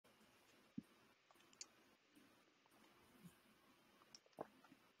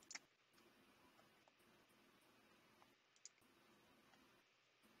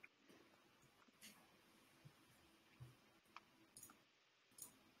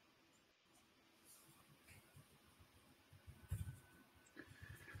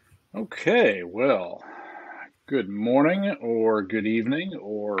Okay, well, good morning or good evening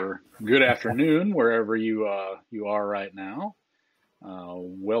or good afternoon, wherever you are right now.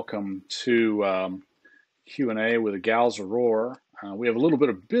 Welcome to Q&A with Gal Zror. We have a little bit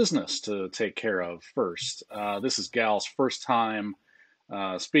of business to take care of first. This is Gal's first time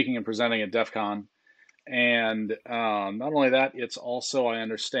speaking and presenting at DEF CON. And not only that, it's also, I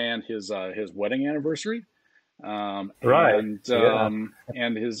understand, his wedding anniversary. Um, Right. and Yeah. um,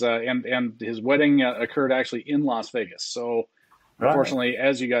 and his wedding occurred actually in Las Vegas. So, Right. unfortunately,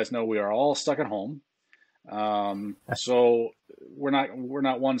 as you guys know, we are all stuck at home. So we're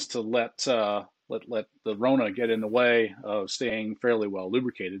not ones to let the Rona get in the way of staying fairly well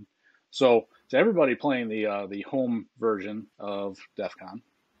lubricated. So, to everybody playing the home version of DEF CON,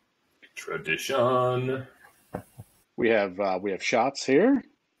 Tradition. we have shots here.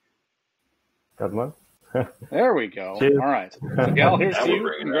 Got one. There we go. Cheers. All right. So, Gal, here's Now to we're you.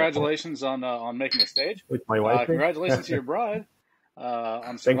 bringing it up. Congratulations on making the stage. With my wife. Congratulations to your bride on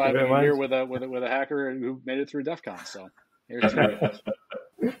Thank you surviving very a year much. with a hacker who made it through DEF CON. So, here's to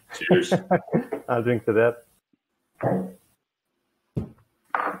you guys. Cheers. I'll drink to that.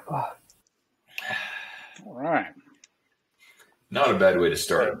 All right. Not a bad way to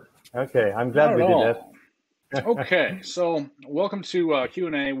start. Okay, I'm glad Not we at did all. that. Okay. So, welcome to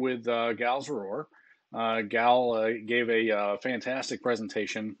Q&A with Gal Zror. Gal gave a fantastic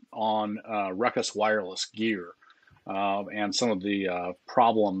presentation on Ruck Us wireless gear and some of the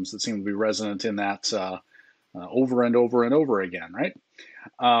problems that seem to be resonant in that over and over and over again, right?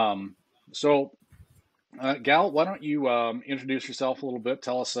 So, Gal, why don't you introduce yourself a little bit?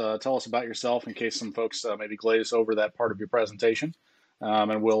 Tell us about yourself in case some folks maybe glaze over that part of your presentation,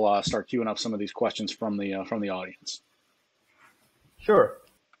 and we'll start queuing up some of these questions from the audience. Sure.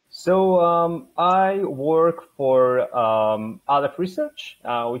 So I work for Aleph Research,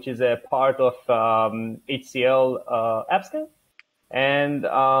 which is a part of HCL Abscan, and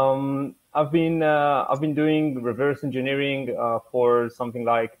I've been doing reverse engineering for something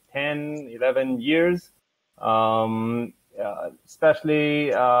like 10, 11 years.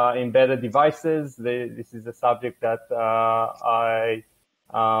 Especially embedded devices. This is a subject that I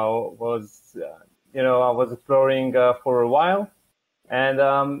was exploring for a while. And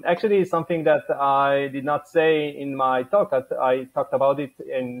actually, something that I did not say in my talk, that I talked about it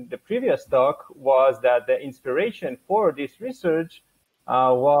in the previous talk, was that the inspiration for this research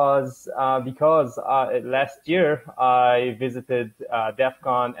was because last year I visited DEF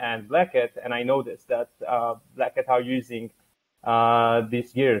CON and Black Hat, and I noticed that Black Hat are using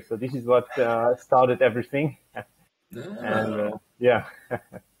this gear. So this is what started everything. And yeah.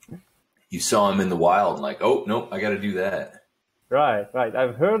 You saw him in the wild and like, oh, nope, I got to do that. Right.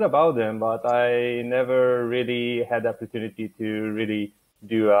 I've heard about them, but I never really had the opportunity to really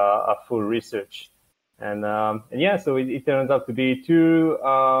do a full research. And yeah, so it turns out to be two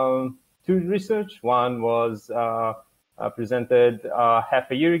research. One was presented half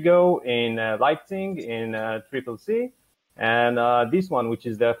a year ago in Leipzig in CCC, and this one, which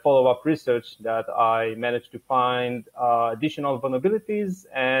is the follow-up research that I managed to find additional vulnerabilities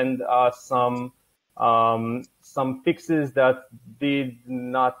and some fixes that did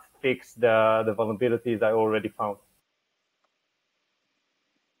not fix the vulnerabilities I already found.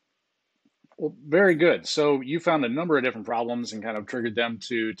 Well, very good. So you found a number of different problems and kind of triggered them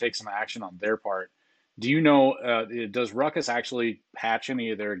to take some action on their part. Do you know, does Ruckus actually patch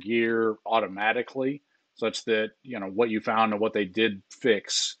any of their gear automatically, such that what you found and what they did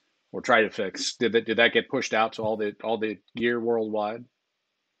fix or try to fix, did that get pushed out to all the gear worldwide?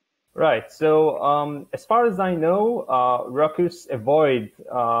 Right. So as far as I know, Ruckus avoid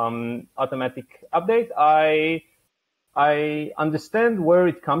automatic update. I understand where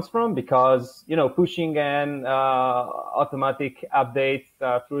it comes from because, pushing an automatic update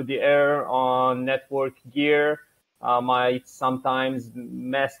through the air on network gear might sometimes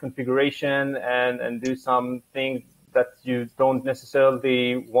mess configuration and do some things that you don't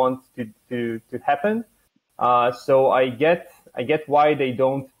necessarily want to happen. So I get why they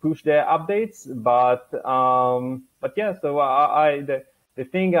don't push their updates, but yeah. So the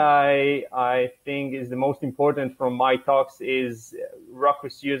thing I think is the most important from my talks is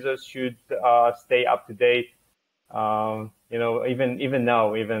Ruckus users should stay up to date. Even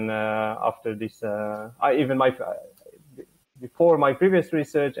now, even after this, before my previous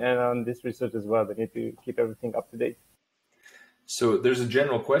research and on this research as well, they need to keep everything up to date. So there's a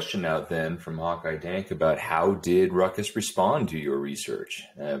general question out then from Hawkeye Dank about how did Ruckus respond to your research?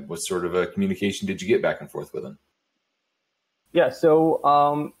 What sort of a communication did you get back and forth with him? Yeah,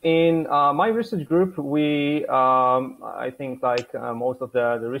 so in my research group, I think like most of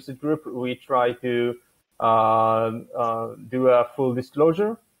the research group, we try to do a full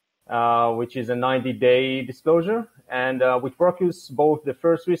disclosure, which is a 90-day disclosure. And with Ruck Us, both the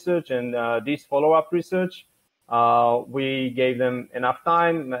first research and this follow-up research, we gave them enough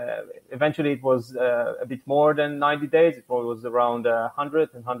time. Eventually, it was a bit more than 90 days. It was around 100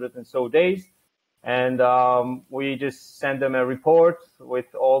 and so days. And we just sent them a report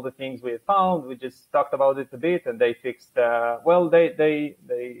with all the things we had found. We just talked about it a bit, and they fixed. They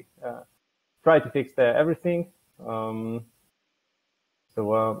tried to fix everything. So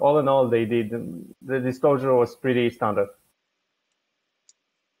all in all, they did. The disclosure was pretty standard.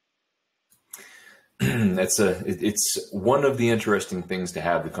 It's one of the interesting things to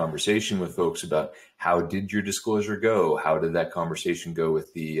have the conversation with folks about how did your disclosure go? How did that conversation go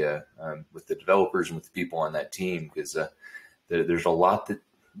with the developers and with the people on that team? Because there's a lot that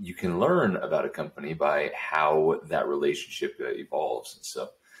you can learn about a company by how that relationship evolves. So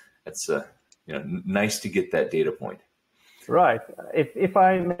it's nice to get that data point. Right. If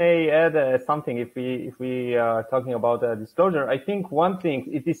I may add something, if we are talking about disclosure, I think one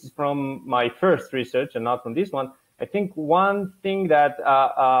thing, this is from my first research and not from this one, I think one thing that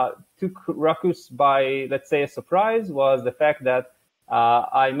took Ruck Us by, let's say, a surprise was the fact that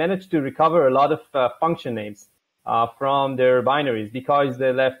I managed to recover a lot of function names from their binaries because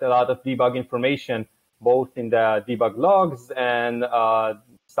they left a lot of debug information, both in the debug logs and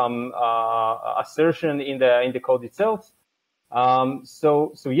some assertion in the code itself.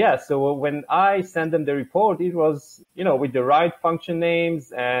 So when I sent them the report, it was, with the right function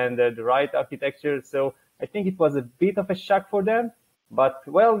names and the right architecture. So I think it was a bit of a shock for them, but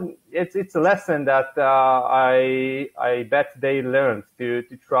well, it's a lesson that, I bet they learned to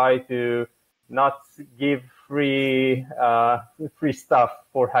try to not give free stuff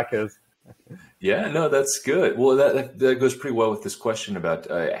for hackers. Yeah, no, that's good. Well, that goes pretty well with this question about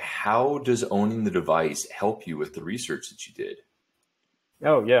how does owning the device help you with the research that you did?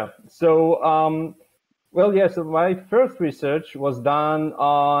 Oh, yeah. So, so my first research was done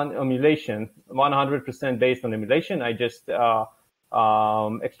on emulation, 100% based on emulation. I just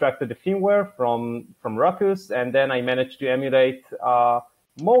extracted the firmware from Ruck Us, and then I managed to emulate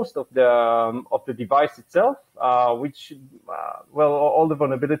most of the device itself, which all the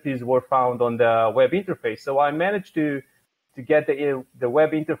vulnerabilities were found on the web interface. So I managed to get the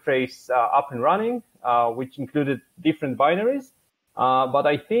web interface up and running, which included different binaries. But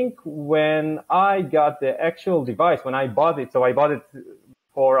I think when I got the actual device, when I bought it, so I bought it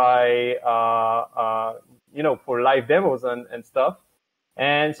for for live demos and stuff.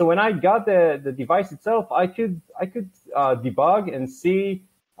 And so when I got the device itself, I could debug and see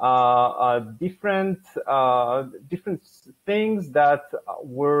different things that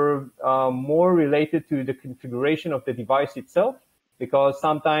were more related to the configuration of the device itself, because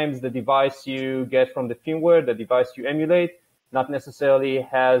sometimes the device you get from the firmware, the device you emulate, not necessarily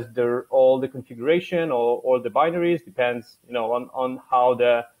has all the configuration or all the binaries. Depends, on how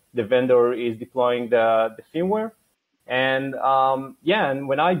the vendor is deploying the firmware. And and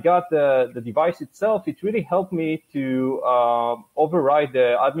when I got the device itself, it really helped me to override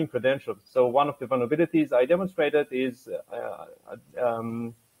the admin credentials. So one of the vulnerabilities I demonstrated is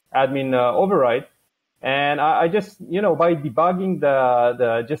admin override. And I just, by debugging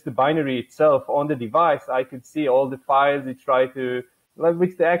just the binary itself on the device, I could see all the files he tried to,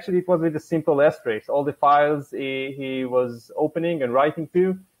 actually it was with a simple S trace, all the files he was opening and writing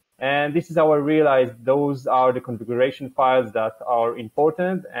to. And this is how I realized those are the configuration files that are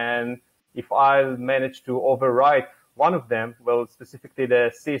important. And if I manage to overwrite one of them, specifically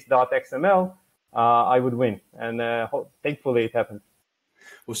the sys.xml, I would win. And thankfully it happened.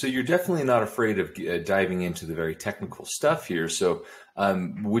 Well, so you're definitely not afraid of diving into the very technical stuff here. So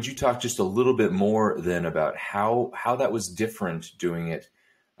would you talk just a little bit more then about how that was different doing it,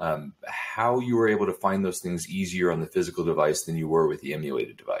 how you were able to find those things easier on the physical device than you were with the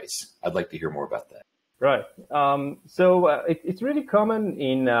emulated device? I'd like to hear more about that. Right. It's really common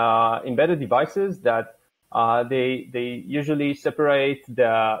in embedded devices that they usually separate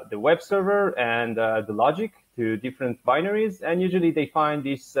the web server and the logic to different binaries, and usually they find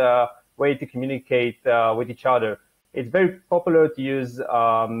this way to communicate with each other. It's very popular to use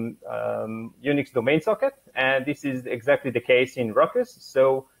Unix domain socket, and this is exactly the case in Ruck Us.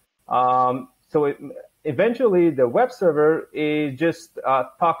 So eventually the web server is just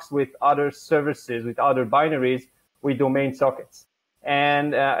talks with other services, with other binaries, with domain sockets.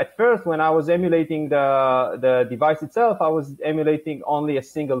 And at first, when I was emulating the device itself, I was emulating only a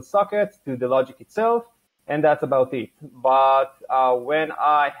single socket to the logic itself. and that's about it. But when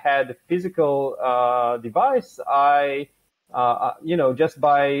I had a physical device, just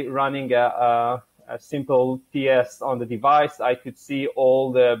by running a simple TS on the device, I could see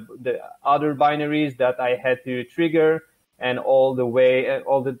all the other binaries that I had to trigger and all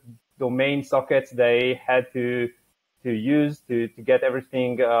the domain sockets they had to use to get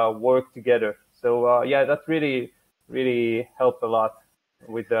everything work together. So that really helped a lot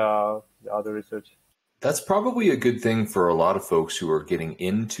with the other research. That's probably a good thing for a lot of folks who are getting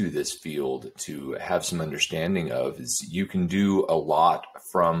into this field to have some understanding of, is you can do a lot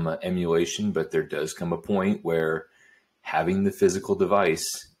from emulation, but there does come a point where having the physical device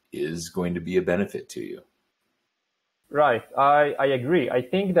is going to be a benefit to you. Right. I agree. I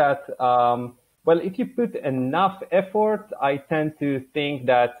think that, if you put enough effort, I tend to think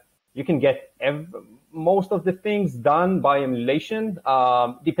that you can get most of the things done by emulation.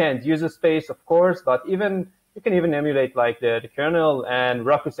 Depends, user space, of course, but you can even emulate like the kernel, and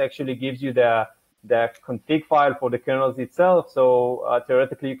Ruck Us actually gives you the config file for the kernels itself. So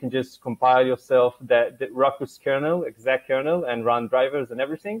theoretically, you can just compile yourself the Ruck Us kernel, exact kernel, and run drivers and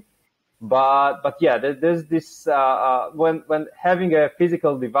everything. But yeah, there's this when having a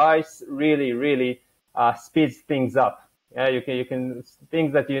physical device really speeds things up. Yeah, you can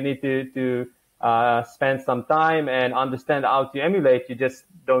things that you need to spend some time and understand how to emulate. You just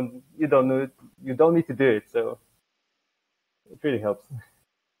don't need to do it. So it really helps.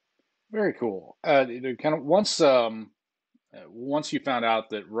 Very cool. Kind of once you found out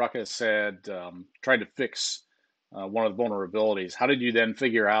that Ruck Us had tried to fix one of the vulnerabilities, how did you then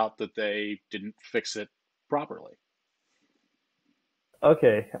figure out that they didn't fix it properly?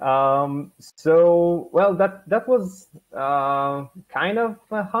 Okay. That was kind of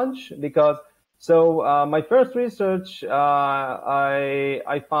a hunch, because my first research,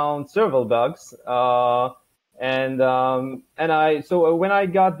 I found several bugs, when I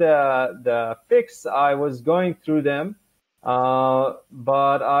got the fix, I was going through them,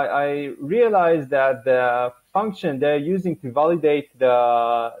 but I realized that the function they're using to validate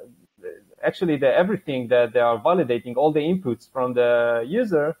everything that they are validating, all the inputs from the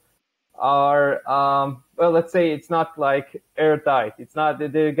user, are let's say it's not like airtight. It's not.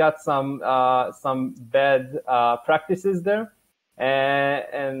 They got some bad practices there,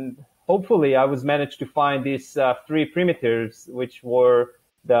 and hopefully I was managed to find these 3 primitives, which were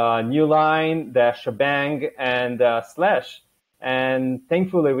the new line, the shebang, and slash. And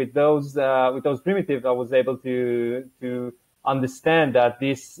thankfully, with those primitives, I was able to understand that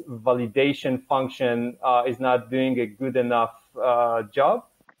this validation function is not doing a good enough job,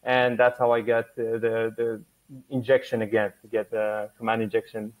 and that's how I got the injection again, to get the command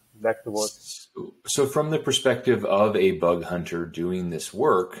injection back to work. So from the perspective of a bug hunter doing this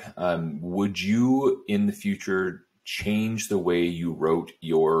work, would you in the future change the way you wrote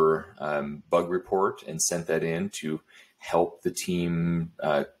your bug report and sent that in to help the team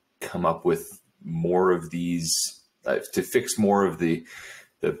come up with more of these, to fix more of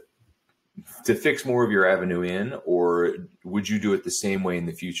your avenue in? Or would you do it the same way in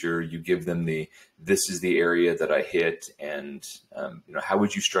the future? You give them this is the area that I hit, and how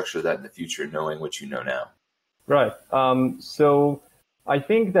would you structure that in the future, knowing what you know now? Right. So I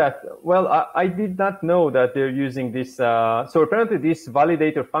think that, I did not know that they're using this. So apparently this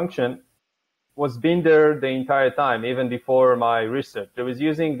validator function was been there the entire time, even before my research. They was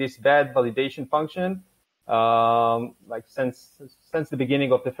using this bad validation function since the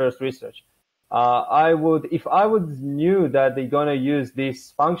beginning of the first research. If I would knew that they're gonna use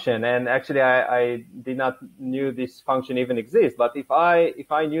this function, and actually I did not knew this function even exists, but if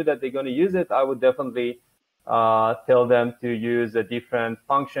I knew that they're gonna use it, I would definitely tell them to use a different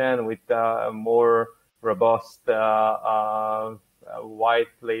function with more robust white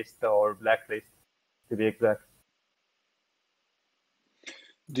list or black list, to be exact.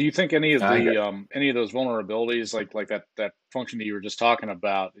 Do you think any of those vulnerabilities, like that function that you were just talking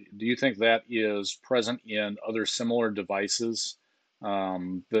about, do you think that is present in other similar devices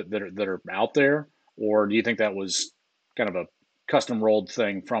that are out there, or do you think that was kind of a custom rolled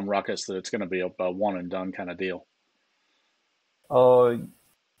thing from Ruck Us, that it's going to be a one and done kind of deal?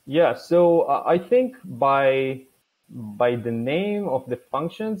 Yeah. So I think by the name of the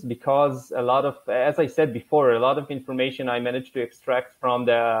functions, because a lot of, as I said before, a lot of information I managed to extract from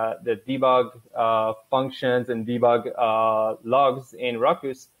the debug functions and debug logs in Ruck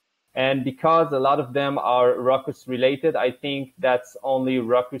Us. And because a lot of them are Ruck Us related, I think that's only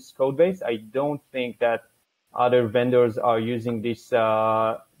Ruck Us code base. I don't think that other vendors are using this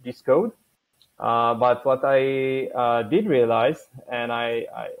code. But what I did realize, and I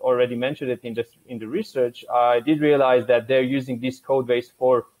already mentioned it in the research, I did realize that they're using this code base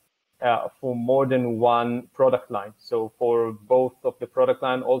for more than one product line. So for both of the product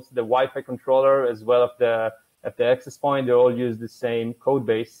line, also the Wi-Fi controller as well as the access point, they all use the same code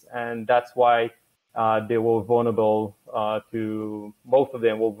base, and that's why they were vulnerable both of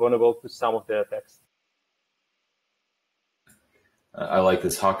them were vulnerable to some of the attacks. I like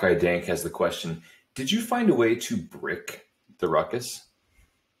this. Hawkeye Dank has the question: did you find a way to brick the ruckus?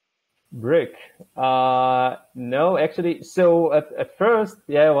 Brick? No, actually. So at first,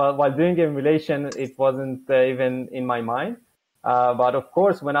 yeah, while doing emulation, it wasn't even in my mind. But of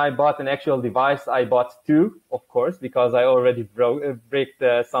course, when I bought an actual device, I bought two, of course, because I already bricked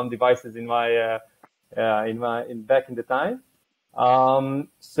some devices in my back in the time.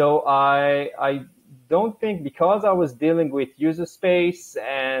 So I don't think, because I was dealing with user space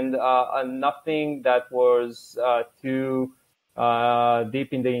and nothing that was too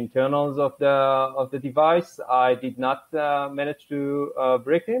deep in the internals of the device, I did not manage to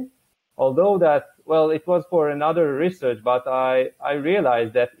break it. Although that, well, it was for another research, but I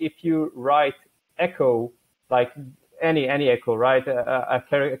realized that if you write echo, like any echo, right,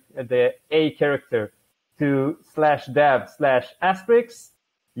 the A character to /dev/asterisk,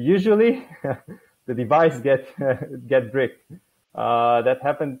 usually the device get bricked. That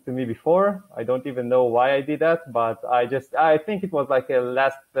happened to me before. I don't even know why I did that, but I think it was like a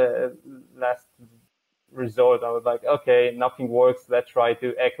last resort. I was like, okay, nothing works. Let's try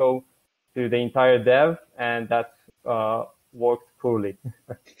to echo to the entire dev, and that worked poorly.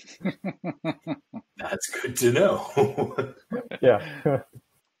 That's good to know. Yeah.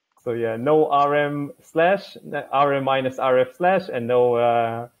 So yeah, no RM minus RF / and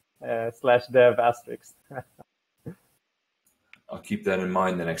no /dev asterisk. I'll keep that in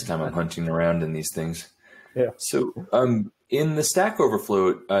mind the next time I'm hunting around in these things. Yeah. So in the Stack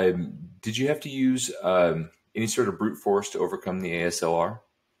Overflow, did you have to use any sort of brute force to overcome the ASLR?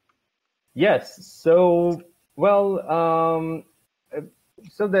 Yes. So, well,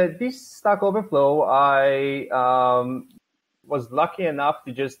 this Stack Overflow, I was lucky enough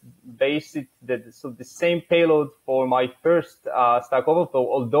to just base it, the same payload for my first Stack Overflow,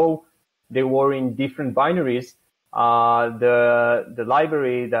 although they were in different binaries. The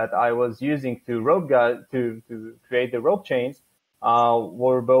library that I was using to create the rope chains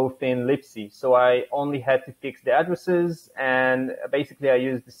were both in libc. So I only had to fix the addresses, and basically I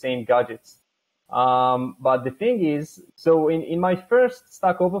used the same gadgets. But the thing is, so in my first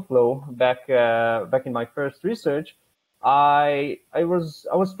Stack Overflow back in my first research, I was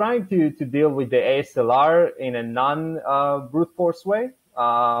trying to deal with the ASLR in a non brute force way.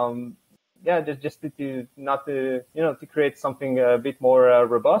 Just to create something a bit more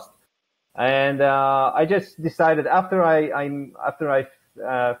robust. And I just decided, after I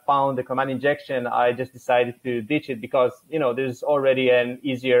found the command injection, I just decided to ditch it, because there's already an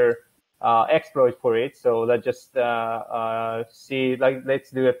easier exploit for it. So let's just let's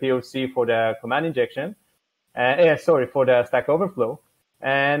do a POC for the command injection. For the Stack Overflow.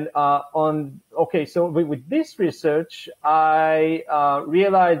 And so with this research, I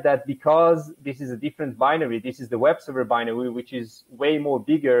realized that because this is a different binary, this is the web server binary, which is way more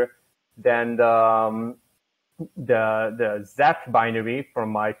bigger than the ZAP binary from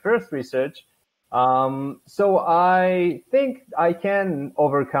my first research. So I think I can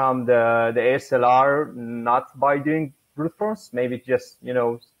overcome the ASLR not by doing brute force, maybe just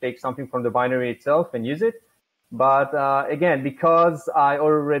take something from the binary itself and use it. But again, because I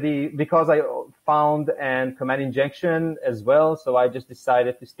found an command injection as well, so I just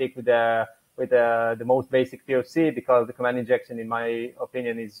decided to stick with the most basic POC, because the command injection, in my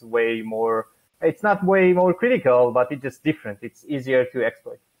opinion, is way more. It's not way more critical, but it's just different. It's easier to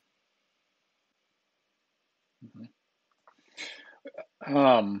exploit.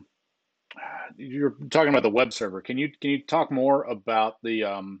 You're talking about the web server. Can you talk more about the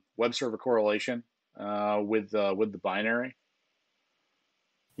web server correlation with the binary?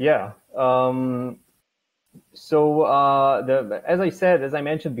 Yeah. As I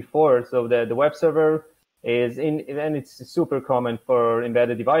mentioned before, so the web server and it's super common for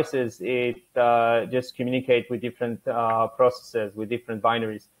embedded devices. It just communicate with different processes, with different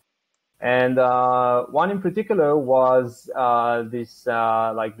binaries. And one in particular was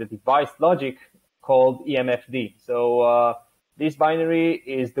the device logic called EMFD. So this binary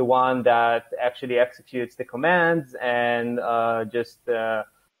is the one that actually executes the commands and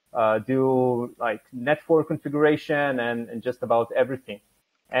do like network configuration and just about everything.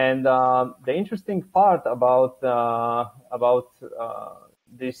 And the interesting part about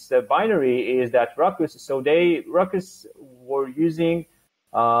binary is that Ruckus. So Ruckus were using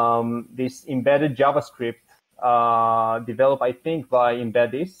this embedded JavaScript developed, I think, by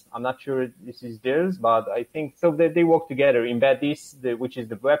Embedis. I'm not sure this is theirs, but I think so. They work together. Embedis, which is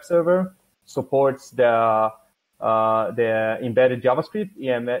the web server, supports the embedded JavaScript,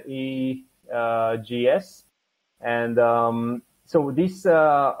 EGS, and so this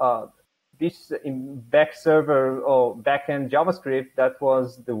back server or backend JavaScript, that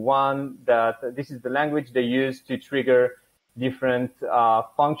was the one that this is the language they use to trigger different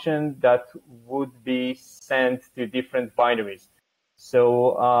functions that would be sent to different binaries.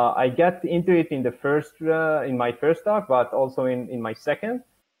 So I got into it in my first talk, but also in my second.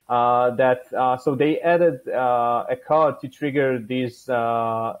 So they added a code to trigger these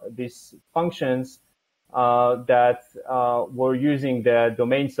functions that were using the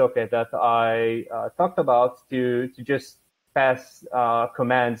domain socket that I talked about to just pass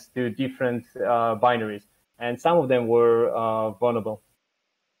commands to different binaries, and some of them were vulnerable.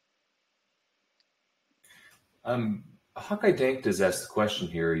 Hawkeye Dank does ask the question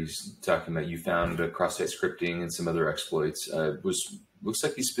here. He's talking about you found cross-site scripting and some other exploits. Looks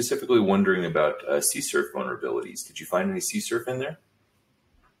like he's specifically wondering about CSRF vulnerabilities. Did you find any CSRF in there?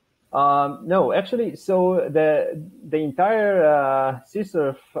 No, actually. So the entire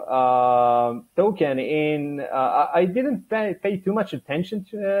CSRF token I didn't pay too much attention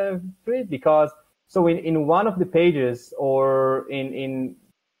to it, because so in one of the pages, or in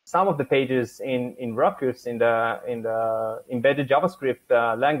some of the pages in Ruckus, in the embedded JavaScript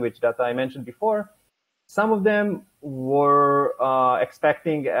language that I mentioned before, some of them were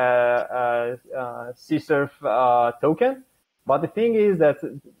expecting a CSRF token, but the thing is that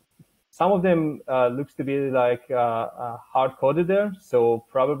some of them looks to be like hard coded there, so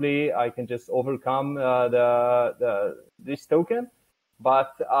probably I can just overcome this token.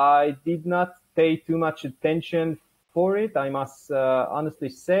 But I did not pay too much attention for it, I must honestly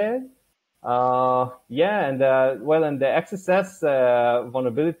say. And the XSS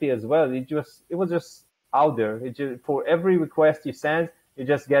vulnerability as well. It was just out there. For every request you send, you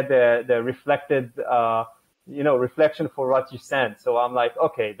just get the reflected reflection for what you send. So I'm like,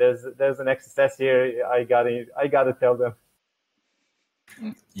 okay, there's an XSS here. I gotta tell them.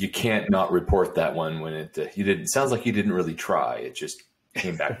 You can't not report that one when you didn't. Sounds like you didn't really try. It just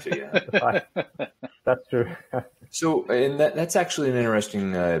came back to you. That's true. So, and that's actually an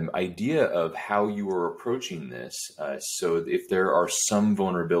interesting idea of how you are approaching this. So if there are some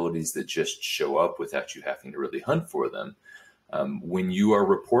vulnerabilities that just show up without you having to really hunt for them, when you are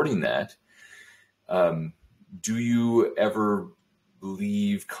reporting that, do you ever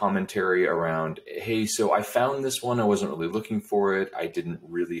leave commentary around, hey, so I found this one, I wasn't really looking for it, I didn't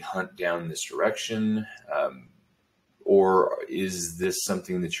really hunt down this direction, or is this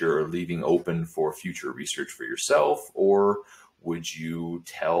something that you're leaving open for future research for yourself, or would you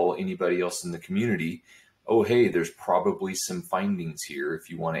tell anybody else in the community, oh, hey, there's probably some findings here if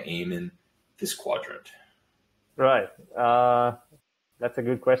you want to aim in this quadrant? Right. That's a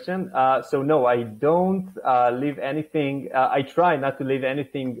good question. So no, I don't leave anything. I try not to leave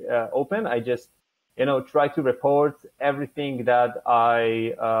anything open. I just, try to report everything that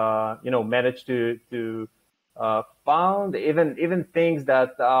I, managed to found. Even things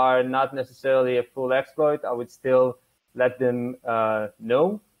that are not necessarily a full exploit, I would still let them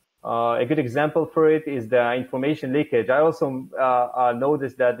know. A good example for it is the information leakage. I also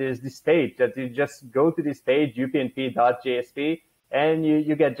noticed that there's this page that you just go to this page, upnp.jsp, and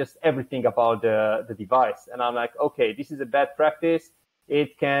you get just everything about the device. And I'm like, okay, this is a bad practice.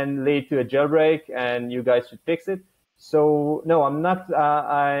 It can lead to a jailbreak, and you guys should fix it. So no, I'm not.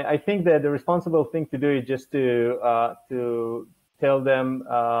 I think that the responsible thing to do is just to tell them,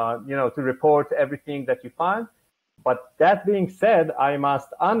 to report everything that you find. But that being said, I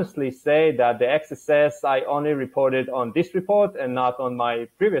must honestly say that the XSS I only reported on this report and not on my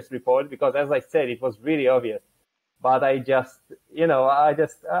previous report, because as I said, it was really obvious. But I just, I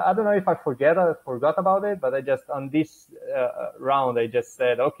don't know if I forgot about it, but I just, on this round, I just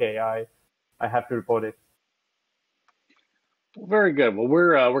said, okay, I have to report it. Well, very good. Well,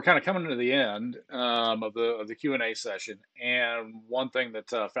 we're kind of coming to the end of the Q&A session, and one thing that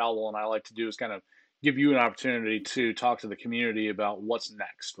Falwell and I like to do is kind of give you an opportunity to talk to the community about what's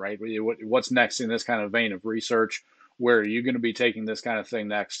next, right? What's next in this kind of vein of research? Where are you going to be taking this kind of thing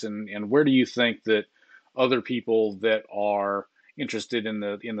next, and where do you think that other people that are interested in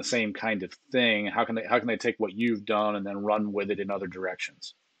the same kind of thing, how can they take what you've done and then run with it in other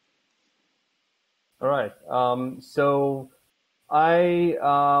directions? All right. So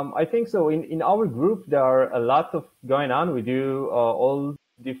I think so. In our group, there are a lot of going on. We do all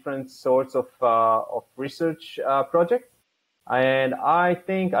different sorts of research projects. And I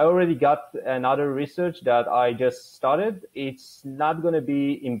think I already got another research that I just started. It's not going to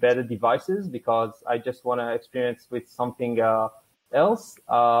be embedded devices because I just want to experience with something else.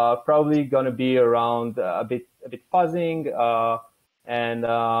 Probably going to be around a bit fuzzing, and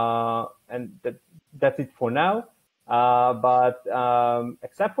that's it for now. But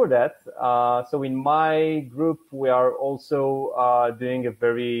except for that, so in my group we are also doing a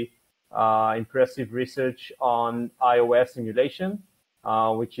very impressive research on iOS emulation,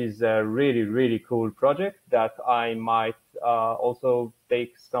 which is a really cool project that I might also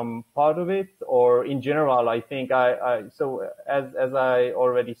take some part of it. Or in general, I think so as I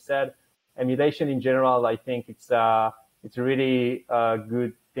already said, emulation in general, I think it's really a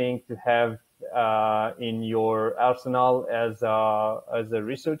good thing to have in your arsenal as a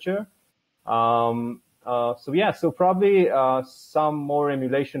researcher. So probably some more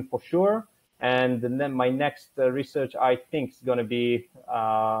emulation for sure. And then my next research, I think, is going to be,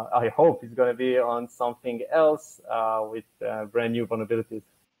 I hope it's going to be on something else with brand new vulnerabilities.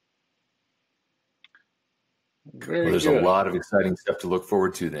 Well, there's a lot of exciting stuff to look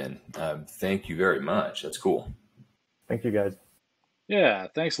forward to then. Thank you very much. That's cool. Thank you, guys. Yeah,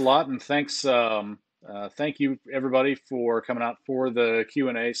 thanks a lot, and thanks. Thank you everybody for coming out for the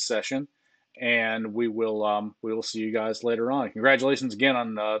Q&A session, and we will see you guys later on. Congratulations again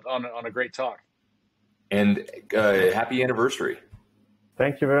on a great talk. And happy anniversary.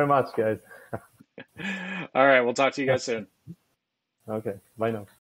 Thank you very much, guys. All right, we'll talk to you guys soon. Okay, bye now.